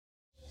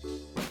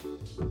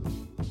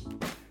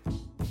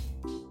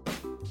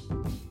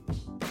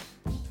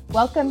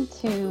Welcome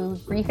to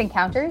Brief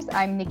Encounters.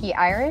 I'm Nikki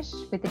Irish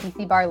with the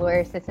DC Bar Lawyer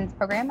Assistance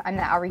Program. I'm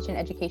the Outreach and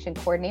Education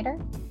Coordinator,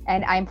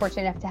 and I'm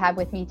fortunate enough to have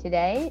with me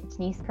today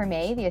Denise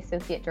Permet, the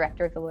Associate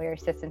Director of the Lawyer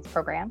Assistance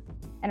Program.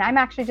 And I'm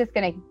actually just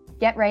going to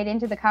get right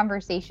into the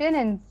conversation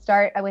and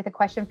start with a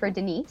question for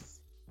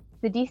Denise.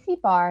 The DC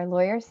Bar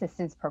Lawyer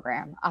Assistance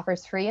Program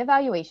offers free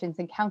evaluations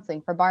and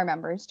counseling for bar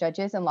members,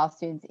 judges, and law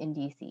students in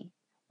DC.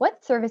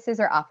 What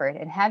services are offered,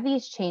 and have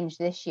these changed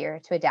this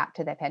year to adapt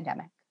to the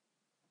pandemic?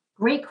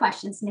 Great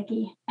questions,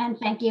 Nikki, and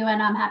thank you,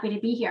 and I'm happy to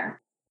be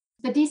here.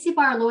 The DC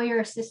Bar Lawyer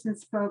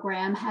Assistance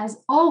Program has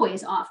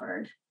always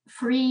offered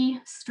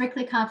free,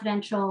 strictly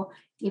confidential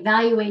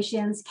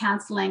evaluations,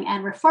 counseling,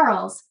 and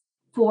referrals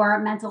for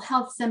mental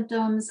health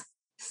symptoms,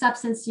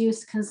 substance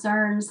use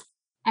concerns,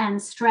 and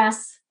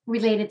stress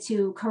related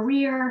to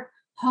career,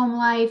 home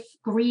life,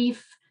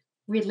 grief,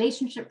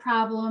 relationship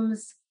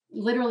problems,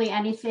 literally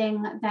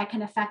anything that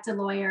can affect a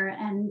lawyer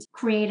and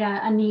create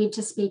a need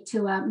to speak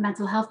to a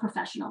mental health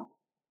professional.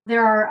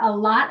 There are a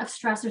lot of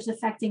stressors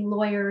affecting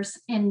lawyers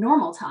in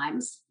normal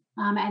times.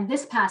 And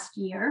this past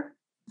year,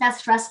 that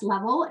stress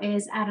level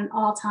is at an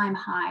all-time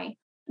high,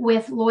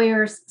 with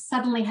lawyers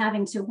suddenly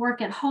having to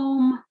work at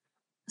home,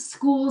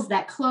 schools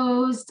that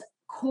closed,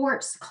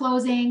 courts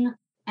closing,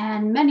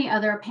 and many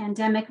other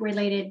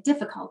pandemic-related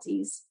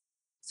difficulties.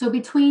 So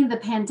between the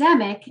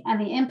pandemic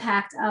and the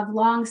impact of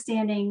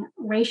long-standing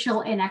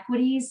racial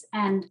inequities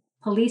and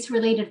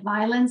police-related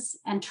violence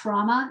and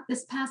trauma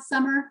this past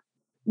summer,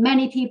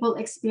 many people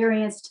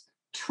experienced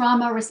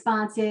trauma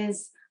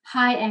responses,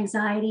 high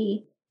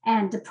anxiety,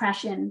 and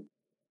depression.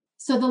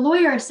 So the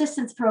Lawyer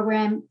Assistance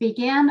Program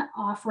began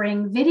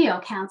offering video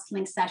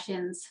counseling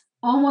sessions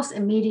almost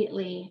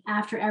immediately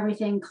after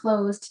everything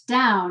closed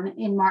down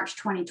in March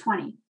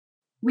 2020.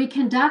 We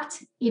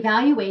conduct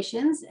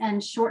evaluations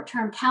and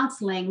short-term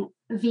counseling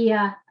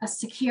via a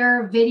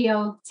secure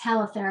video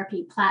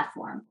teletherapy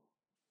platform.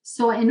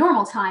 So in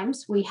normal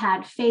times, we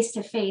had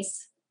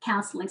face-to-face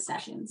counseling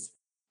sessions.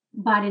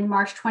 But in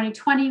March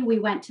 2020, we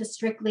went to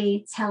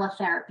strictly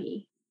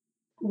teletherapy.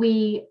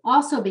 We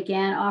also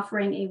began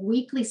offering a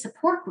weekly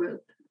support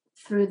group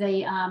through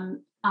the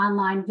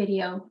online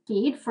video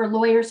feed for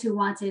lawyers who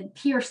wanted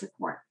peer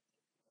support.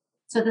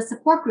 So the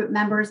support group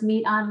members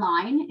meet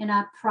online in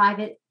a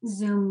private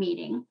Zoom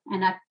meeting,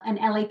 and an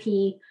LAP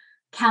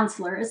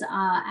counselors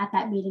at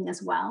that meeting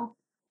as well.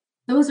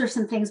 Those are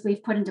some things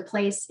we've put into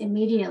place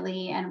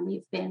immediately, and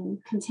we've been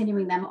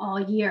continuing them all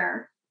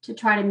year to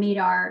try to meet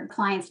our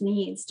clients'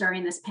 needs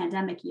during this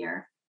pandemic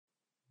year.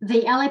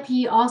 The LAP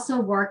also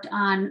worked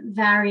on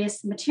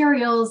various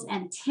materials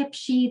and tip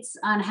sheets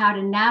on how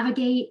to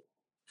navigate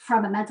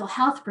from a mental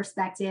health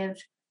perspective,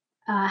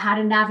 how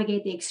to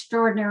navigate the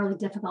extraordinarily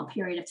difficult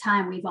period of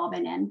time we've all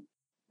been in.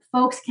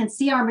 Folks can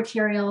see our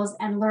materials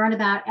and learn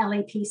about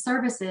LAP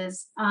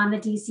services on the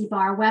DC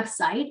Bar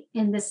website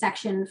in the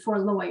section for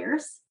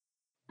lawyers.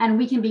 And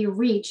we can be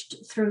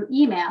reached through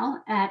email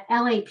at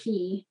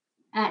lap@dcbar.org.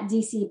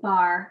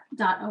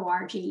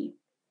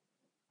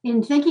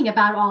 In thinking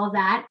about all of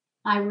that,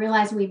 I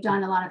realize we've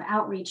done a lot of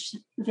outreach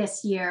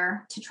this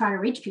year to try to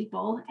reach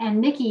people. And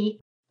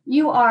Nikki,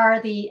 you are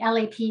the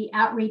LAP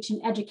Outreach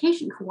and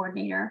Education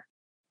Coordinator.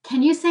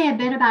 Can you say a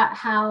bit about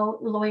how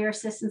Lawyer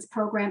Assistance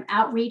Program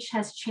outreach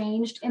has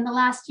changed in the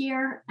last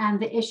year and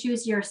the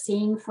issues you're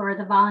seeing for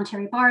the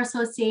voluntary bar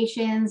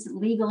associations,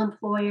 legal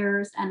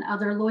employers, and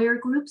other lawyer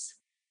groups?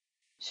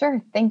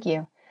 Sure, thank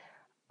you.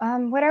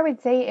 What I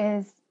would say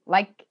is,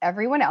 like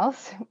everyone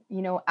else,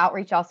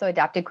 outreach also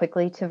adapted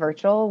quickly to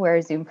virtual,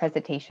 where Zoom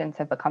presentations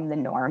have become the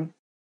norm.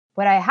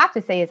 What I have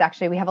to say is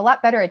actually we have a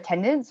lot better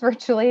attendance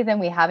virtually than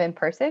we have in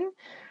person.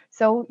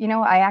 So,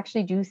 I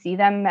actually do see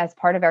them as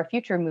part of our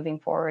future moving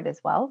forward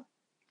as well.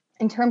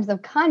 In terms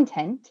of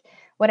content,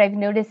 what I've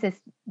noticed is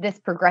this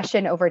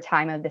progression over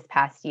time of this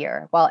past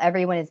year. While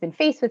everyone has been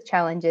faced with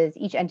challenges,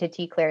 each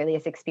entity clearly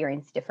has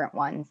experienced different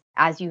ones,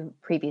 as you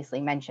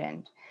previously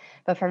mentioned.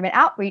 But from an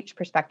outreach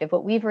perspective,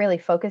 what we've really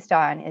focused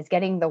on is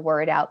getting the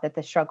word out that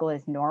the struggle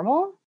is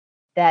normal,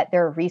 that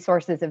there are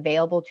resources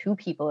available to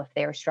people if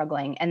they are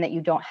struggling, and that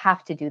you don't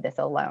have to do this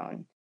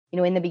alone.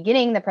 In the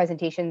beginning, the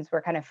presentations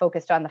were kind of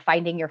focused on the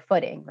finding your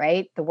footing,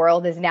 right? The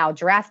world is now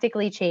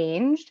drastically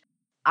changed.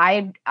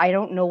 I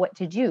don't know what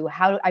to do.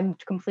 I'm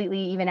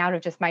completely even out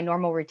of just my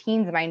normal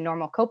routines and my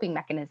normal coping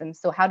mechanisms.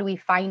 So how do we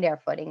find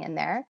our footing in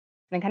there? And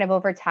then kind of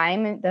over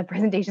time, the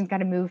presentations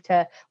kind of moved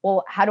to,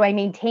 well, how do I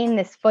maintain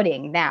this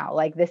footing now?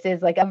 Like this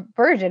is like a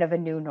version of a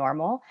new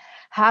normal.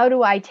 How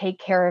do I take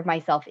care of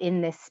myself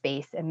in this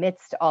space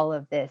amidst all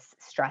of this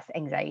stress,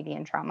 anxiety,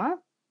 and trauma?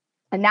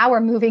 And now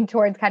we're moving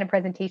towards kind of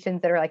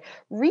presentations that are like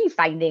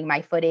refinding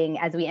my footing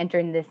as we enter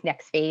in this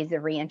next phase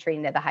of reentering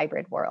into the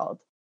hybrid world.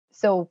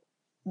 So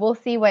we'll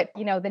see what,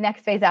 the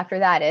next phase after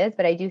that is,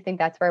 but I do think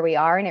that's where we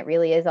are. And it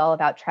really is all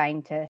about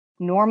trying to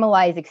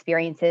normalize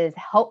experiences,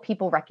 help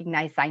people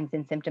recognize signs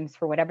and symptoms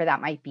for whatever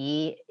that might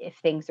be if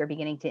things are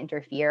beginning to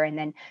interfere, and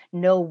then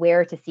know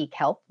where to seek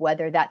help,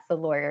 whether that's the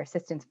lawyer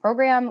assistance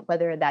program,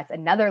 whether that's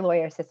another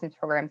lawyer assistance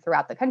program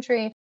throughout the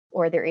country,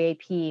 or their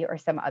AAP or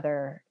some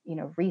other,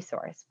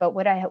 resource. But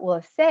what I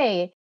will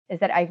say is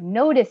that I've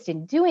noticed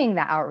in doing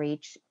the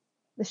outreach,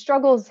 the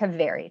struggles have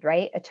varied,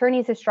 right?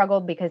 Attorneys have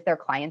struggled because their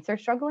clients are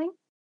struggling.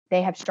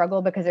 They have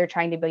struggled because they're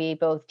trying to be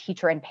both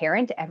teacher and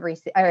parent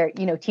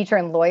teacher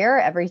and lawyer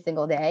every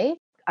single day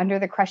under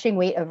the crushing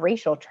weight of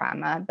racial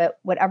trauma. But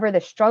whatever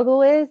the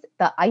struggle is,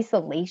 the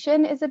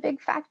isolation is a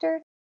big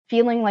factor,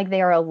 feeling like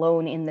they are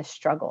alone in the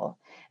struggle.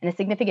 And a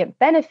significant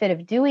benefit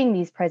of doing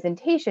these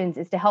presentations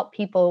is to help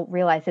people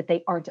realize that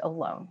they aren't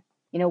alone.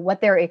 What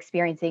they're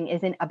experiencing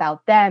isn't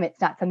about them.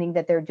 It's not something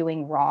that they're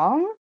doing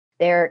wrong.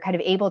 They're kind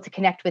of able to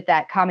connect with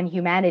that common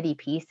humanity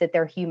piece, that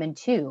they're human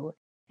too,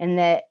 and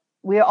that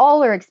we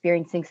all are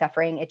experiencing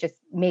suffering. It just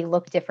may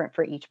look different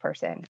for each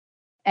person.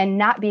 And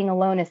not being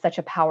alone is such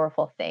a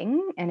powerful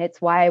thing. And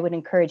it's why I would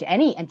encourage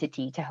any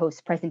entity to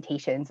host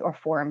presentations or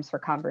forums for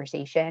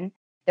conversation.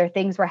 There are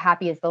things we're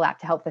happy as the lab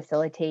to help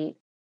facilitate.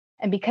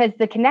 And because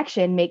the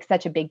connection makes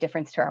such a big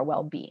difference to our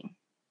well-being.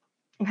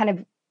 And kind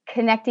of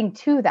connecting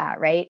to that,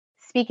 right?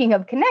 Speaking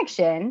of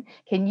connection,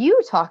 can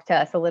you talk to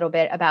us a little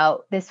bit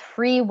about this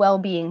free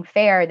well-being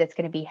fair that's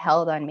going to be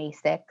held on May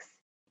 6th?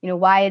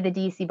 Why the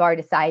DC Bar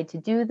decide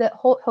to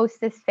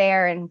host this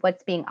fair and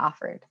what's being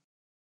offered?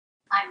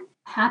 I'm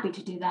happy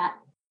to do that.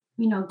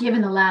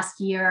 Given the last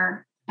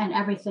year and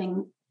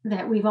everything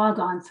that we've all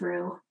gone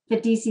through, the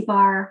DC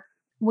Bar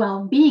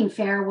Well-Being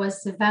Fair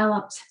was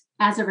developed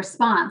as a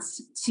response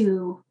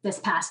to this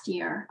past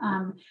year.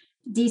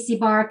 DC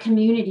Bar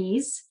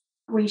communities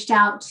reached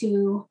out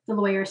to the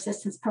Lawyer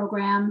Assistance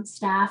Program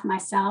staff,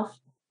 myself,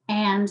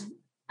 and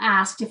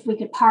asked if we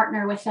could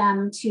partner with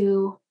them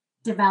to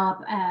develop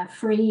a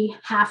free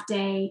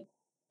half-day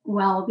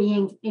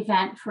well-being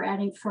event for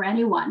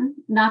anyone,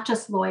 not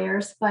just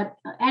lawyers, but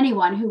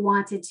anyone who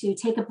wanted to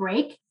take a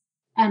break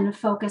and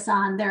focus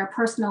on their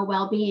personal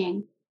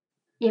well-being.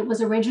 It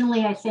was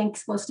originally, I think,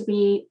 supposed to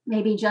be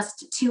maybe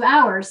just 2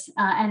 hours,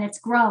 and it's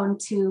grown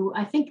to,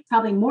 I think,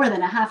 probably more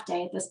than a half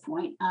day at this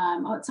point.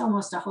 It's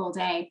almost a whole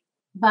day.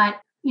 But,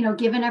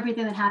 given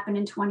everything that happened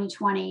in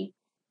 2020,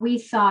 we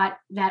thought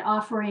that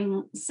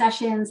offering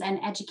sessions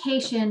and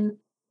education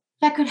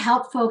that could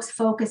help folks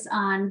focus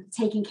on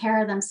taking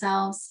care of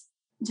themselves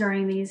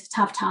during these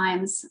tough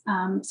times.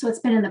 So it's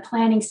been in the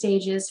planning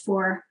stages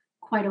for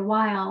quite a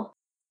while.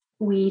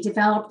 We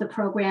developed the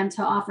program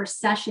to offer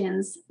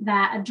sessions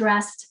that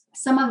addressed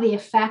some of the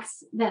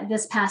effects that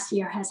this past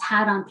year has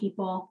had on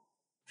people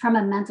from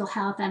a mental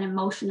health and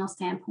emotional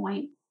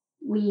standpoint.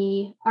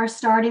 We are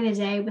starting the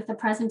day with a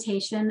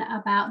presentation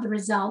about the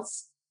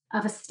results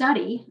of a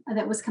study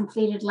that was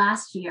completed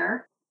last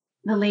year.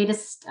 The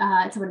latest,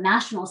 it's a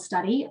national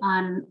study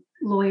on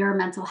lawyer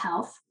mental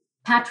health.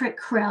 Patrick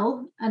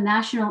Krill, a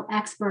national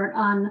expert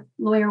on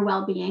lawyer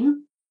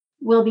well-being,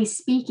 will be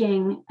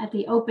speaking at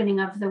the opening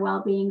of the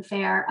Well-Being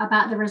Fair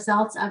about the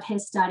results of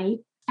his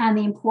study and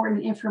the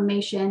important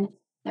information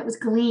that was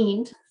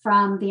gleaned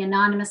from the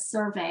anonymous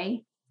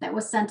survey that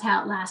was sent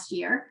out last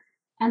year.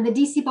 And the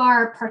DC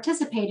Bar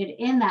participated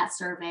in that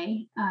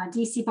survey.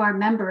 DC Bar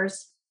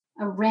members,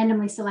 a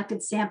randomly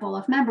selected sample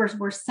of members,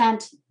 were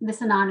sent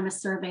this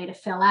anonymous survey to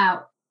fill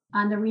out.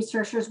 The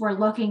researchers were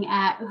looking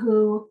at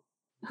who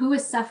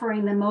is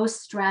suffering the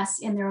most stress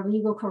in their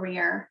legal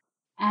career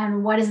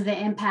and what is the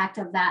impact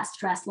of that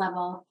stress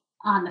level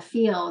on the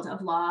field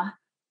of law.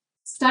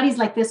 Studies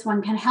like this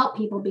one can help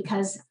people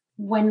because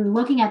when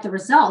looking at the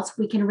results,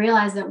 we can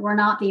realize that we're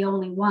not the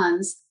only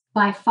ones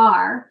by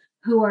far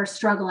who are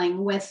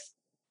struggling with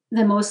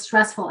the most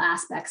stressful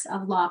aspects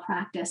of law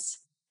practice.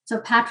 So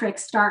Patrick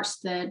starts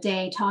the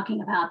day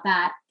talking about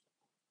that.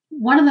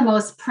 One of the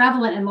most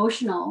prevalent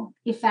emotional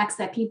effects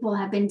that people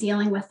have been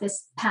dealing with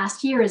this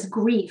past year is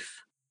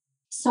grief.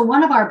 So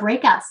one of our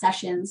breakout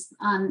sessions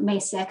on May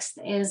 6th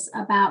is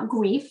about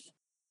grief.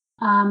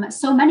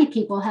 So many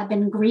people have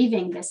been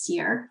grieving this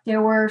year.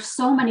 There were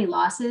so many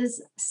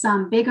losses,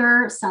 some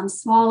bigger, some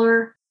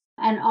smaller.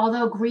 And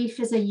although grief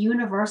is a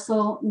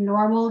universal,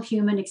 normal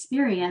human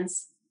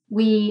experience,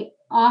 we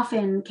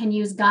often can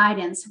use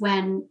guidance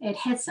when it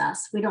hits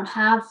us.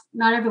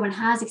 Not everyone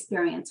has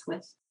experience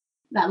with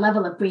that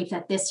level of grief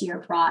that this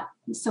year brought.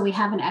 So we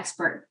have an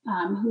expert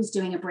who's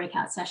doing a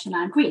breakout session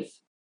on grief.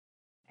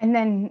 And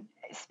then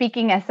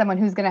speaking as someone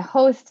who's going to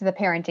host the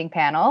parenting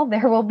panel,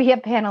 there will be a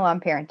panel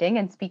on parenting,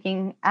 and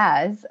speaking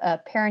as a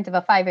parent of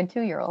a 5 and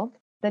 2-year-old,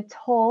 the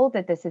toll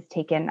that this has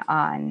taken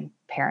on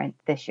parents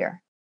this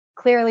year.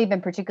 Clearly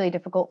been particularly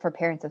difficult for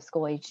parents of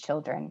school-age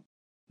children.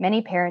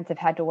 Many parents have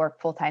had to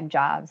work full-time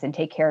jobs and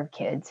take care of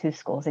kids whose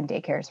schools and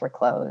daycares were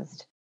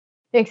closed.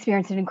 They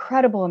experienced an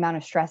incredible amount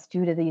of stress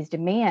due to these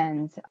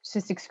demands. It's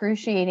just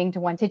excruciating to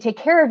want to take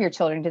care of your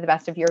children to the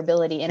best of your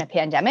ability in a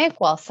pandemic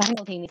while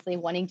simultaneously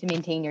wanting to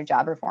maintain your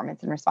job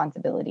performance and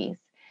responsibilities.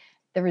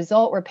 The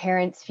result were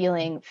parents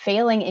failing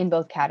in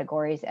both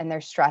categories and their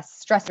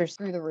stressors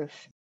through the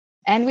roof.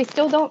 And we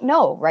still don't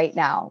know right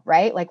now,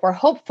 right? Like we're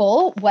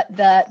hopeful what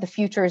the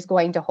future is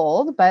going to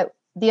hold, but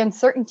the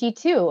uncertainty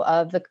too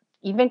of the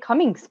even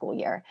coming school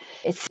year,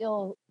 it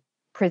still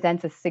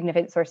presents a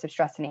significant source of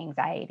stress and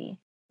anxiety.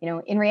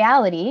 In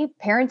reality,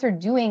 parents are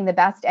doing the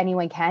best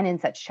anyone can in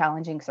such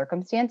challenging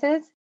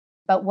circumstances,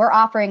 but we're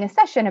offering a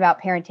session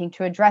about parenting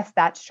to address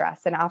that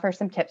stress and offer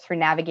some tips for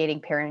navigating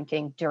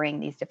parenting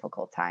during these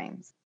difficult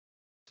times.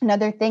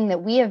 Another thing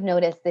that we have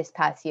noticed this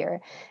past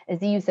year is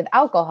the use of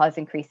alcohol has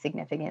increased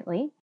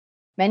significantly.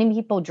 Many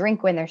people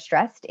drink when they're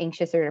stressed,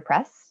 anxious, or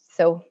depressed.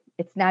 So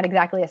it's not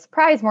exactly a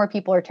surprise more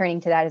people are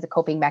turning to that as a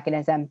coping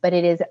mechanism, but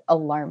it is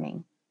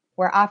alarming.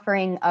 We're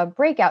offering a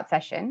breakout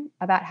session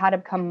about how to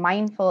become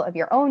mindful of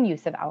your own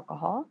use of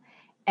alcohol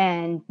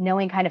and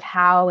knowing kind of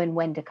how and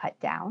when to cut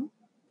down.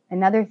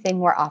 Another thing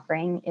we're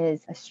offering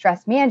is a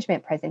stress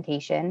management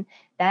presentation.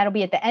 That'll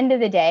be at the end of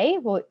the day.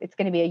 Well, it's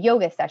going to be a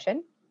yoga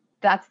session.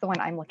 That's the one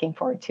I'm looking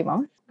forward to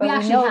most. But we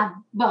actually have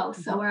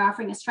both. So we're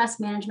offering a stress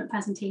management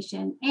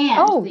presentation and yes.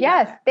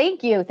 Yoga.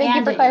 Thank you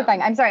for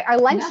clarifying. Yoga. I'm sorry. Our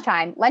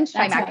lunchtime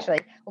actually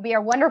right. will be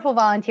our wonderful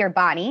volunteer,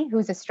 Bonnie,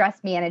 who's a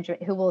stress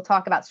management, who will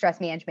talk about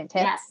stress management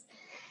tips. Yes.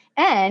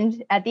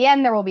 And at the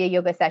end, there will be a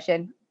yoga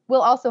session.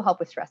 We'll also help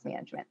with stress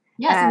management.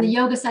 Yes, and the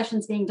yoga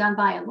session's being done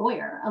by a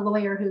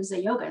lawyer who's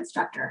a yoga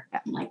instructor,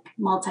 like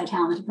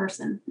multi-talented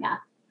person. Yeah.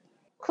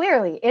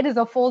 Clearly, it is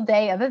a full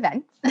day of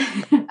events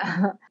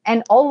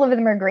and all of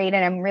them are great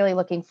and I'm really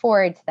looking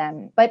forward to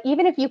them. But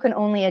even if you can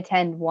only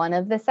attend one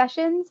of the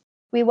sessions,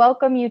 we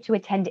welcome you to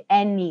attend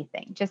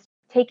anything. Just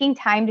taking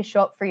time to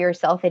show up for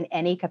yourself in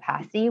any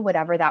capacity,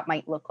 whatever that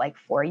might look like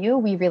for you.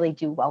 We really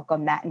do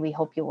welcome that and we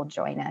hope you will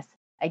join us.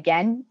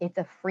 Again, it's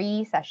a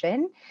free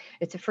session.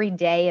 It's a free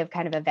day of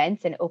kind of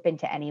events and open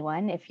to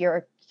anyone. If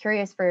you're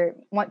curious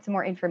want some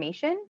more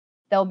information,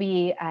 there'll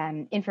be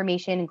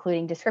information,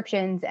 including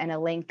descriptions and a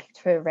link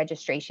to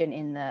registration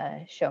in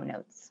the show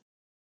notes.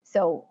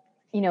 So,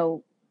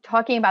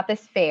 talking about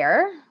this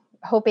fair,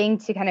 hoping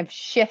to kind of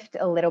shift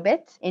a little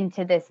bit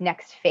into this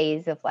next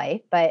phase of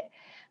life, but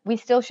we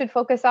still should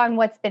focus on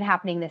what's been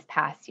happening this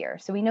past year.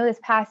 So we know this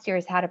past year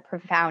has had a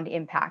profound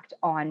impact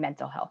on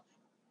mental health.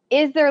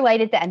 Is there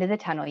light at the end of the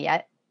tunnel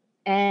yet?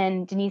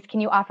 And Denise,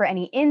 can you offer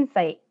any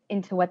insight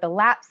into what the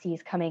LAP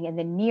sees coming in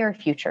the near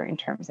future in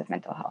terms of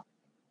mental health?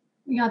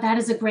 That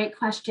is a great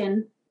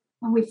question.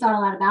 And we've thought a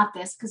lot about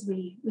this because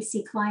we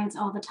see clients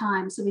all the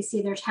time. So we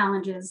see their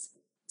challenges.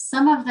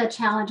 Some of the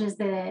challenges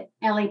that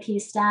LAP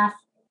staff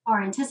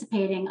are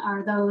anticipating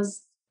are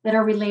those that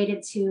are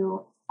related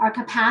to our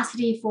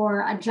capacity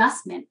for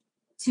adjustment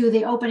to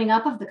the opening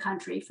up of the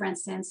country, for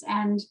instance,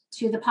 and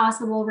to the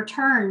possible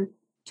return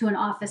to an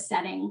office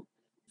setting.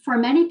 For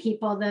many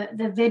people,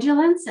 the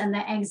vigilance and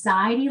the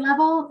anxiety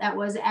level that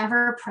was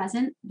ever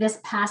present this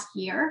past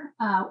year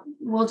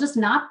will just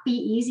not be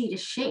easy to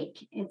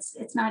shake.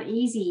 It's not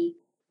easy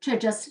to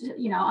just,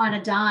 on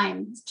a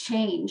dime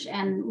change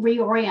and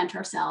reorient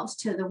ourselves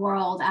to the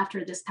world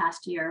after this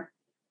past year.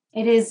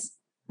 It is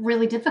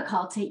really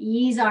difficult to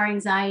ease our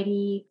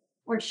anxiety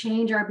or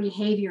change our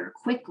behavior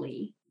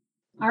quickly.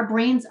 Our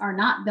brains are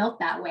not built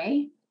that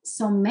way.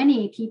 So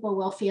many people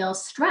will feel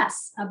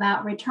stress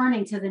about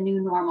returning to the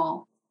new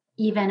normal,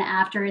 even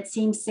after it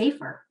seems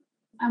safer.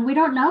 And we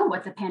don't know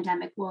what the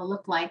pandemic will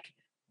look like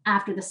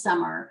after the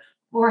summer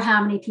or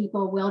how many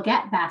people will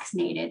get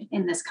vaccinated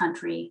in this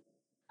country.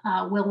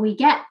 Will we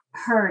get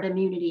herd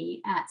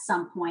immunity at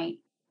some point?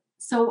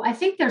 So I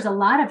think there's a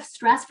lot of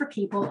stress for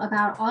people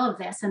about all of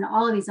this and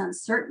all of these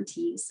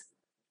uncertainties.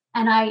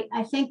 And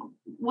I think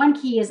one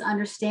key is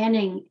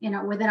understanding,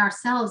 within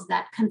ourselves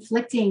that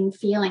conflicting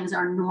feelings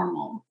are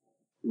normal.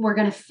 We're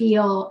going to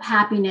feel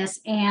happiness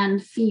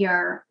and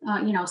fear,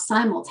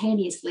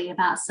 simultaneously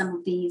about some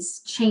of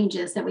these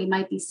changes that we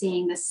might be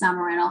seeing this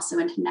summer and also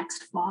into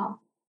next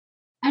fall.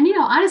 And,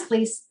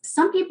 honestly,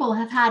 some people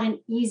have had an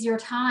easier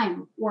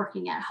time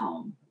working at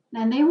home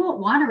and they won't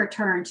want to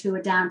return to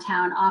a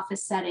downtown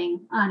office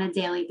setting on a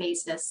daily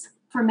basis.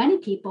 For many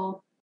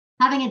people,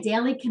 having a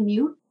daily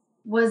commute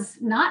was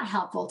not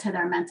helpful to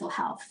their mental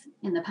health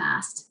in the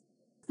past.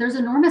 There's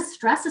enormous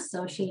stress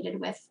associated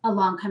with a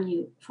long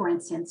commute, for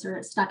instance,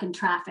 or stuck in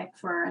traffic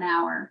for an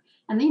hour.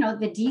 And,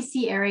 the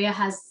DC area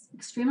has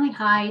extremely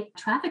high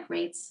traffic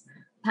rates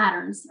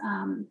patterns,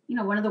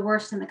 one of the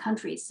worst in the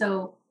country.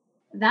 So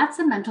that's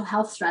a mental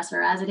health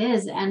stressor as it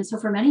is. And so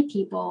for many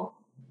people,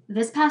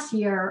 this past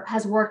year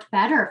has worked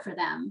better for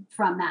them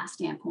from that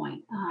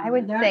standpoint. I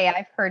would say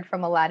I've heard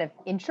from a lot of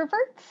introverts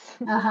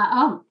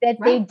that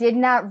they did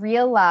not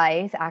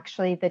realize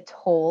actually the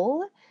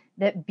toll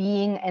that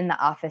being in the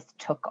office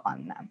took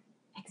on them.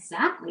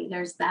 Exactly.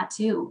 There's that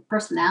too.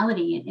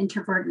 Personality,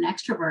 introvert and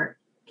extrovert,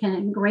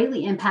 can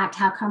greatly impact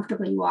how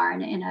comfortable you are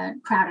in a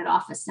crowded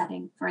office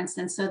setting, for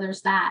instance. So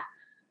there's that.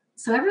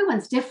 So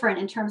everyone's different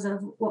in terms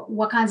of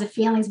what kinds of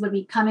feelings would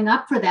be coming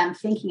up for them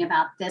thinking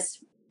about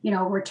this,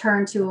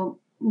 return to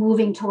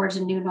moving towards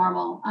a new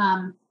normal.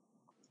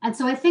 And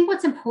so I think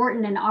what's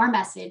important in our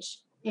message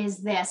is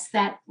this,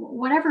 that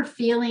whatever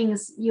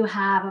feelings you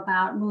have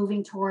about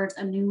moving towards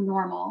a new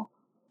normal,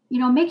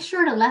 make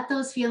sure to let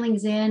those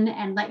feelings in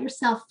and let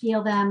yourself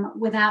feel them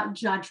without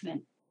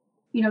judgment.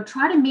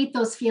 Try to meet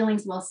those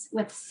feelings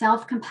with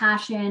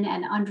self-compassion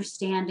and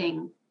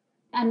understanding.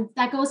 And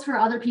that goes for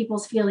other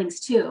people's feelings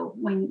too,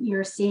 when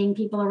you're seeing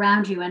people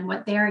around you and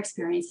what they're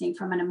experiencing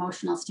from an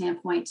emotional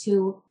standpoint,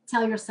 to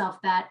tell yourself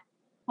that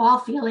all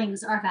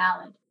feelings are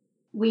valid.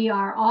 We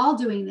are all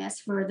doing this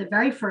for the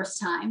very first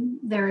time.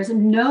 There is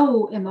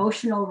no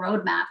emotional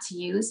roadmap to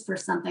use for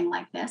something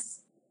like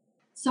this.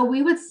 So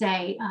we would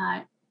say,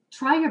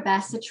 try your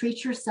best to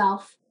treat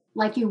yourself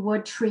like you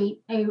would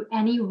treat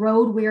any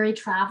road-weary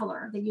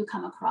traveler that you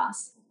come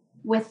across,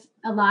 with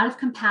a lot of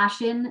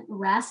compassion,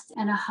 rest,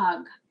 and a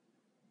hug.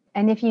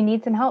 And if you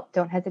need some help,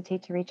 don't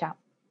hesitate to reach out.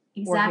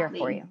 Exactly. We're here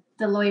for you.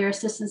 The Lawyer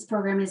Assistance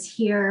Program is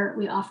here.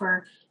 We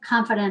offer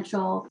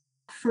confidential,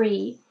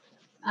 free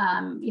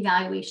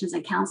evaluations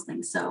and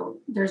counseling. So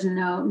there's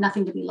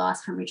nothing to be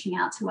lost from reaching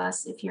out to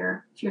us if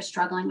you're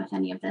struggling with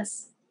any of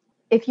this.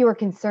 If you are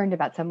concerned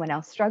about someone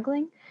else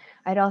struggling,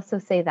 I'd also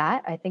say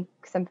that I think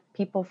some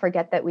people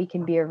forget that we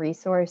can be a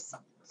resource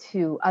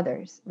to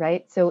others,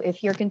 right? So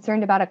if you're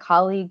concerned about a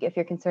colleague, if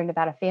you're concerned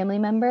about a family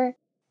member,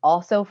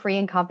 also free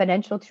and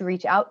confidential to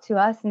reach out to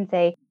us and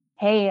say,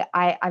 hey,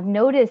 I've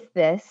noticed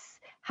this.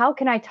 How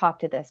can I talk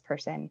to this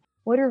person?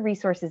 What are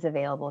resources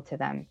available to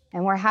them?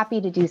 And we're happy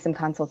to do some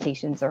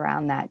consultations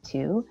around that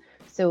too.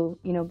 So,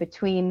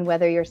 between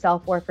whether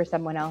yourself or for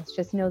someone else,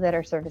 just know that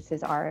our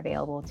services are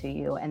available to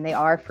you, and they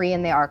are free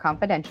and they are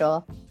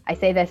confidential. I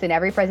say this in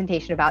every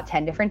presentation about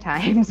 10 different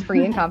times,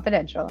 free and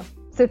confidential.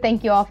 So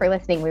thank you all for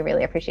listening. We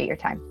really appreciate your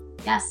time.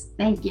 Yes,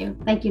 thank you.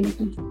 Thank you,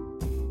 Nikki.